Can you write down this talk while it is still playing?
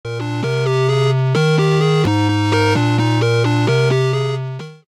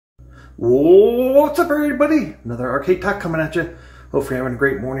What's up everybody? Another Arcade Talk coming at you. Hope you're having a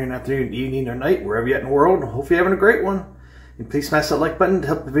great morning, afternoon, evening, or night, wherever you're at in the world. Hope you're having a great one. And please smash that like button to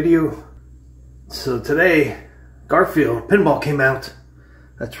help the video. So today, Garfield Pinball came out.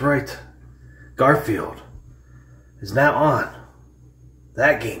 That's right. Garfield is now on the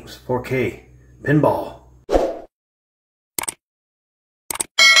Atgames 4K Pinball.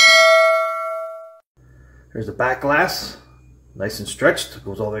 There's the back glass. Nice and stretched,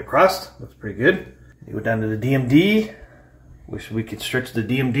 goes all the way across, looks pretty good. You go down to the DMD. Wish we could stretch the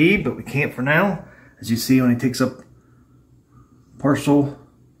DMD, but we can't for now. As you see, when he takes up partial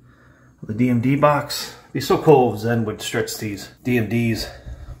of the DMD box. It'd be so cool if Zen would stretch these DMDs.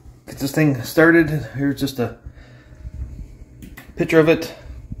 Get this thing started. Here's just a picture of it.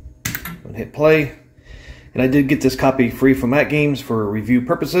 I'm gonna hit play. And I did get this copy free from Atgames for review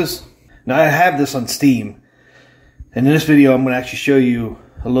purposes. Now I have this on Steam. And in this video, I'm going to actually show you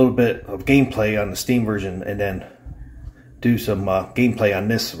a little bit of gameplay on the Steam version and then do some gameplay on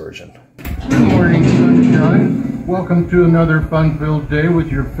this version. Good morning, sunshine. Welcome to another fun-filled day with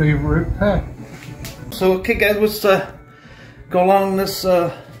your favorite pet. So, okay guys, let's go along this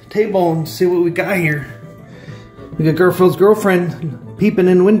table and see what we got here. We got Garfield's girlfriend peeping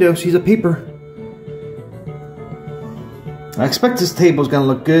in the window. She's a peeper. I expect this table is going to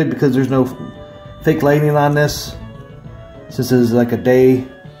look good because there's no fake lighting on this. This is like a day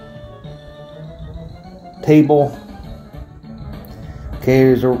table. Okay,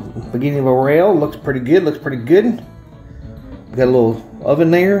 here's a beginning of a rail. Looks pretty good. Looks pretty good. Got a little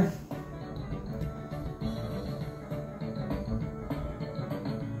oven there.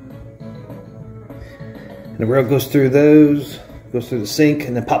 And the rail goes through those. Goes through the sink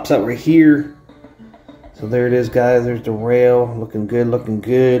and then pops out right here. So there it is, guys. There's the rail. Looking good. Looking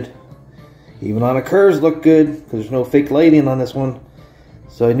good. Even on the curves look good because there's no fake lighting on this one.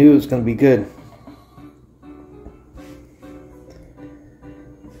 So I knew it was going to be good.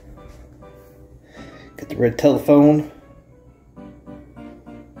 Got the red telephone.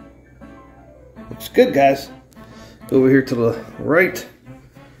 Looks good, guys. Go over here to the right.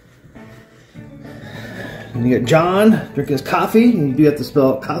 And you got John drinking his coffee. You do have to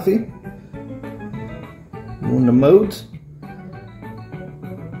spell out coffee. One of the modes.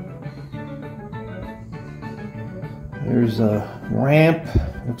 There's a ramp,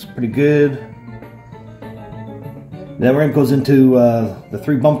 looks pretty good. That ramp goes into the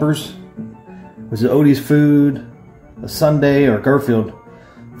three bumpers. There's the Odie's food, a Sunday or Garfield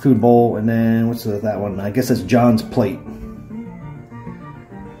food bowl, and then what's that one? I guess that's John's plate.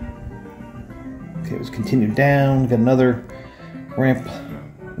 Okay, let's continue down. Got another ramp.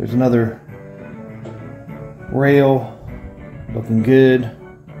 There's another rail, looking good.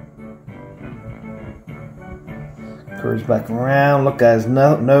 Curves back around. Look guys,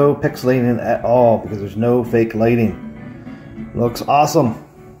 no pixelating at all because there's no fake lighting. Looks awesome.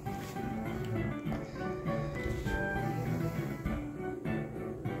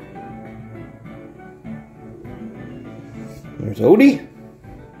 There's Odie.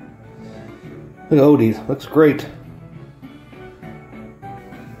 Look at Odie, looks great.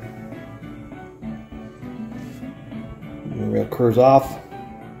 The rail curves off.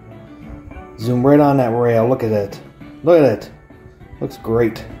 Zoom right on that rail, look at it. Look at it. Looks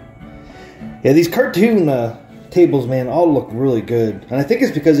great. Yeah, these cartoon tables, man, all look really good. And I think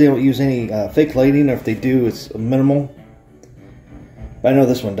it's because they don't use any fake lighting, or if they do, it's minimal. But I know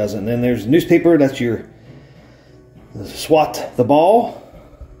this one doesn't. And then there's newspaper. That's your swat the ball.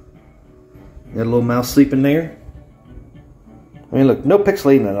 Got a little mouse sleeping there. I mean, look, no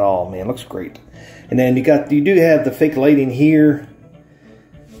pixelating at all, man. Looks great. And then you do have the fake lighting here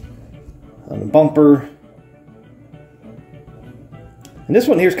on the bumper. And this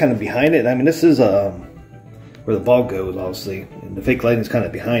one here is kind of behind it. I mean, this is where the ball goes, obviously. And the fake lighting is kind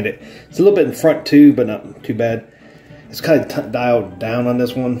of behind it. It's a little bit in front too, but not too bad. It's kind of dialed down on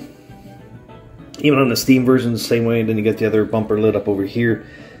this one. Even on the Steam version, the same way. Then you get the other bumper lit up over here.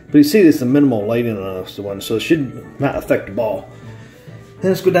 But you see, there's some minimal lighting on this one, so it should not affect the ball.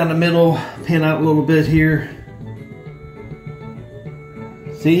 Then let's go down the middle, pan out a little bit here.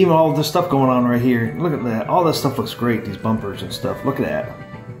 See, even all this stuff going on right here. Look at that. All this stuff looks great, these bumpers and stuff. Look at that.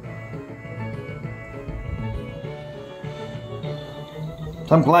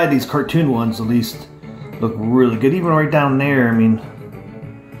 So I'm glad these cartoon ones at least look really good. Even right down there, I mean,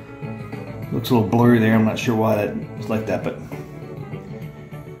 looks a little blurry there. I'm not sure why it's like that, but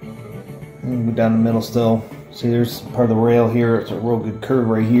go down the middle still. See, there's part of the rail here. It's a real good curve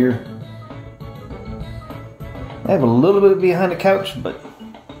right here. I have a little bit behind the couch, but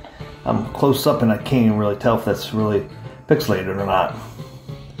I'm close up and I can't even really tell if that's really pixelated or not.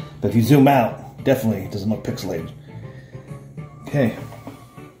 But if you zoom out, Definitely doesn't look pixelated. Okay.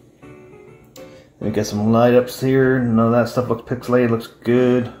 We got some light ups here. None of that stuff looks pixelated. Looks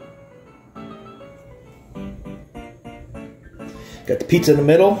good. Got the pizza in the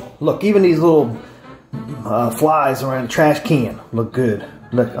middle. Look, even these little flies around the trash can look good.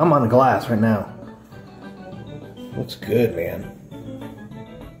 Look, I'm on the glass right now. Looks good, man.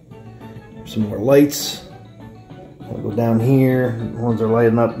 Some more lights. I'll go down here. The ones are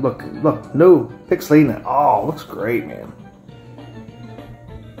lighting up. Look, look, no pixelating at all. Looks great, man.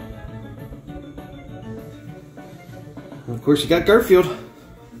 And of course, you got Garfield.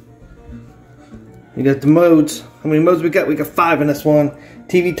 You got the modes. How many modes we got? We got 5 in this one.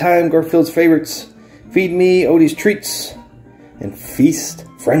 TV Time, Garfield's Favorites, Feed Me, Odie's Treats, and Feast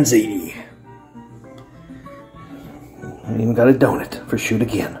Frenzy. I even got a donut for Shoot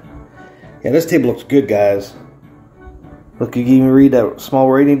Again. Yeah, this table looks good, guys. Look, you can even read that small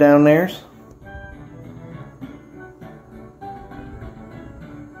rating down there.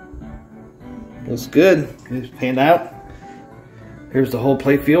 Looks good. It's panned out. Here's the whole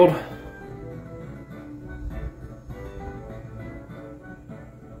play field.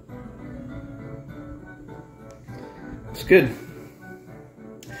 It's good.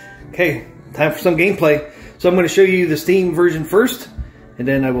 Okay, time for some gameplay. So I'm going to show you the Steam version first, and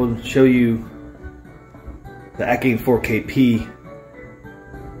then I will show you the Atgames 4KP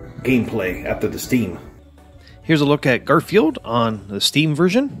gameplay after the Steam. Here's a look at Garfield on the Steam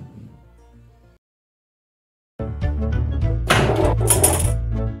version.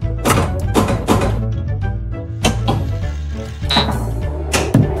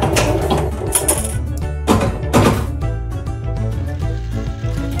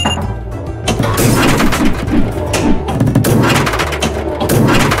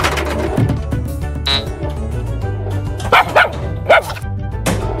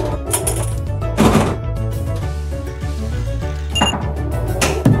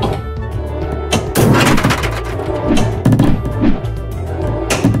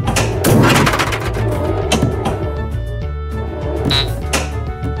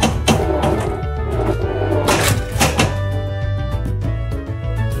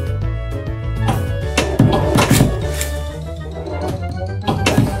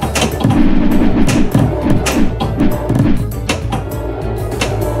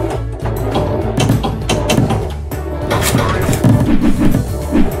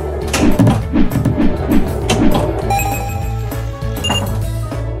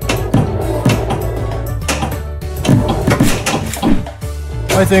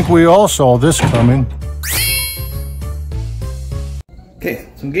 I think we all saw this coming. Okay,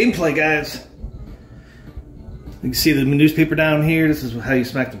 some gameplay, guys. You can see the newspaper down here. This is how you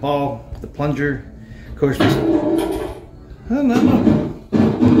smack the ball, the plunger. Of course, this... Oh, no.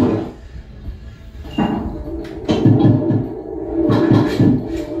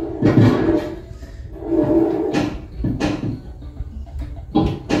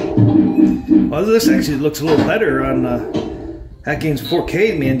 Well, this actually looks a little better on Atgames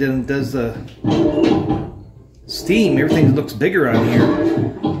 4K, man, than it does the Steam. Everything looks bigger on here.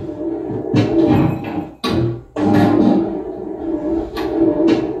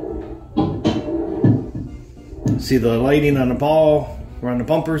 See the lighting on the ball, around the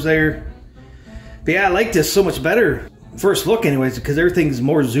bumpers there. But yeah, I like this so much better. First look anyways, because everything's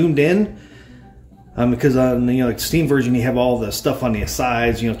more zoomed in. Because on like the Steam version, you have all the stuff on the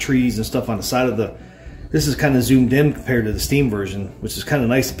sides, trees and stuff on the side of the. This is kind of zoomed in compared to the Steam version, which is kind of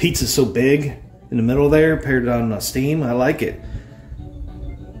nice. The pizza's so big in the middle there, compared to on Steam. I like it.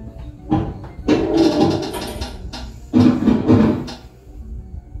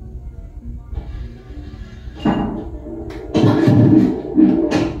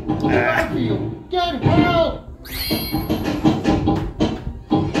 Get help!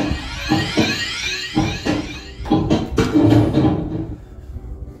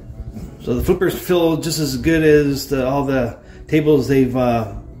 So the flippers feel just as good as all the tables they've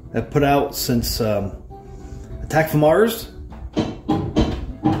have put out since Attack from Mars.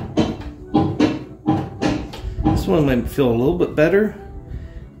 This one might feel a little bit better.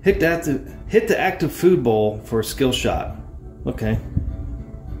 Hit the active food bowl for a skill shot. Okay.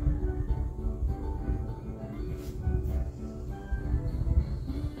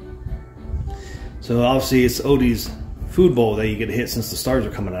 So obviously it's Odie's food bowl that you get to hit since the stars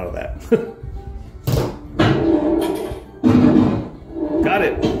are coming out of that. Got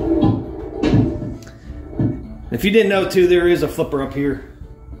it. If you didn't know too, there is a flipper up here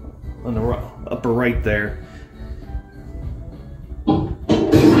on the upper right there.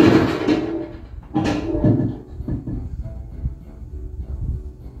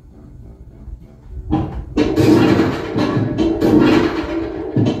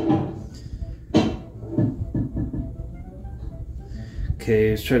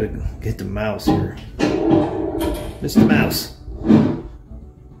 Okay, let's try to hit the mouse here. Missed the mouse.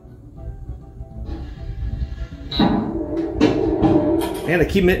 Man, I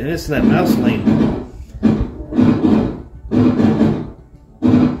keep missing that mouse lane.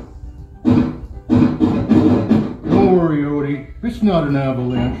 Don't worry, Odie. It's not an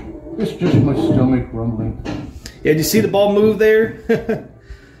avalanche. It's just my stomach rumbling. Yeah, did you see the ball move there?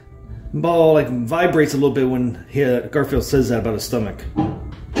 The ball like vibrates a little bit when Garfield says that about his stomach.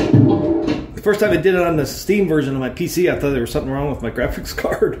 The first time I did it on the Steam version of my PC, I thought there was something wrong with my graphics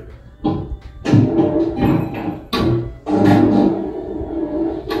card.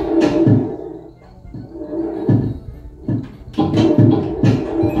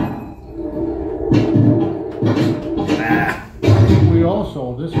 We all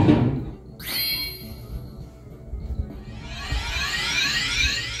saw this one.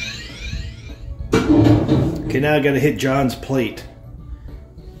 Okay, now I gotta hit John's plate.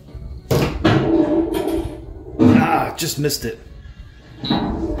 Ah, just missed it.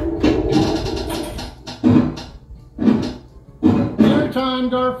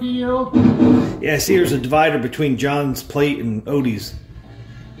 Airtime, Garfield. Yeah, I see there's a divider between John's plate and Odie's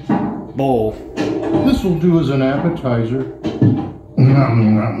bowl. This will do as an appetizer.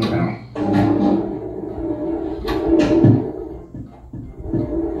 Nom, nom, nom.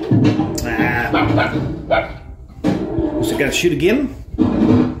 So I gotta shoot again.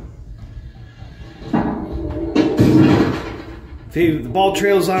 See, the ball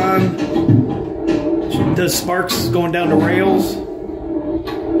trails on. Does sparks going down the rails.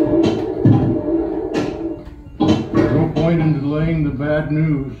 No point in delaying the bad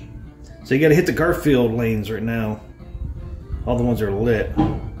news. So you gotta hit the Garfield lanes right now. All the ones are lit.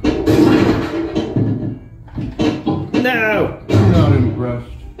 No! I'm not impressed.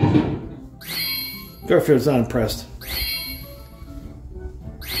 Garfield's not impressed.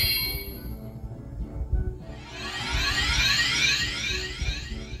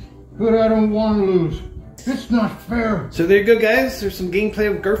 But I don't want to lose. It's not fair. So there you go, guys. There's some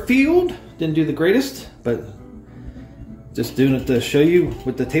gameplay of Garfield. Didn't do the greatest, but just doing it to show you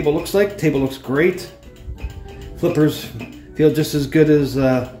what the table looks like. Table looks great. Flippers feel just as good as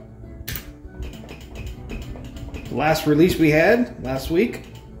the last release we had last week.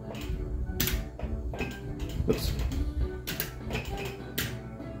 Whoops.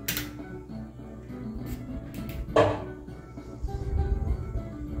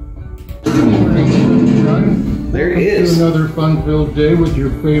 There it is. Another fun-filled day with your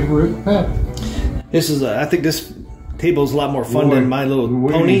favorite pet. This is I think this table is a lot more fun than My Little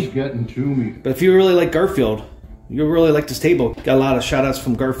Pony. He's getting to me. But if you really like Garfield, you'll really like this table. Got a lot of shout outs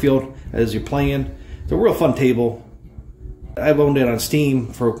from Garfield as you're playing. It's a real fun table. I've owned it on Steam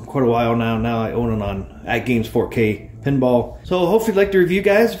for quite a while now. Now I own it on Atgames 4K Pinball. So hopefully you liked the review,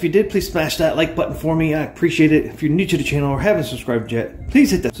 guys. If you did, please smash that like button for me. I appreciate it. If you're new to the channel or haven't subscribed yet,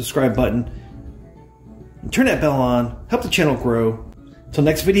 please hit that subscribe button. And turn that bell on. Help the channel grow. Till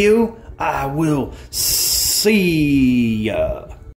next video, I will see ya.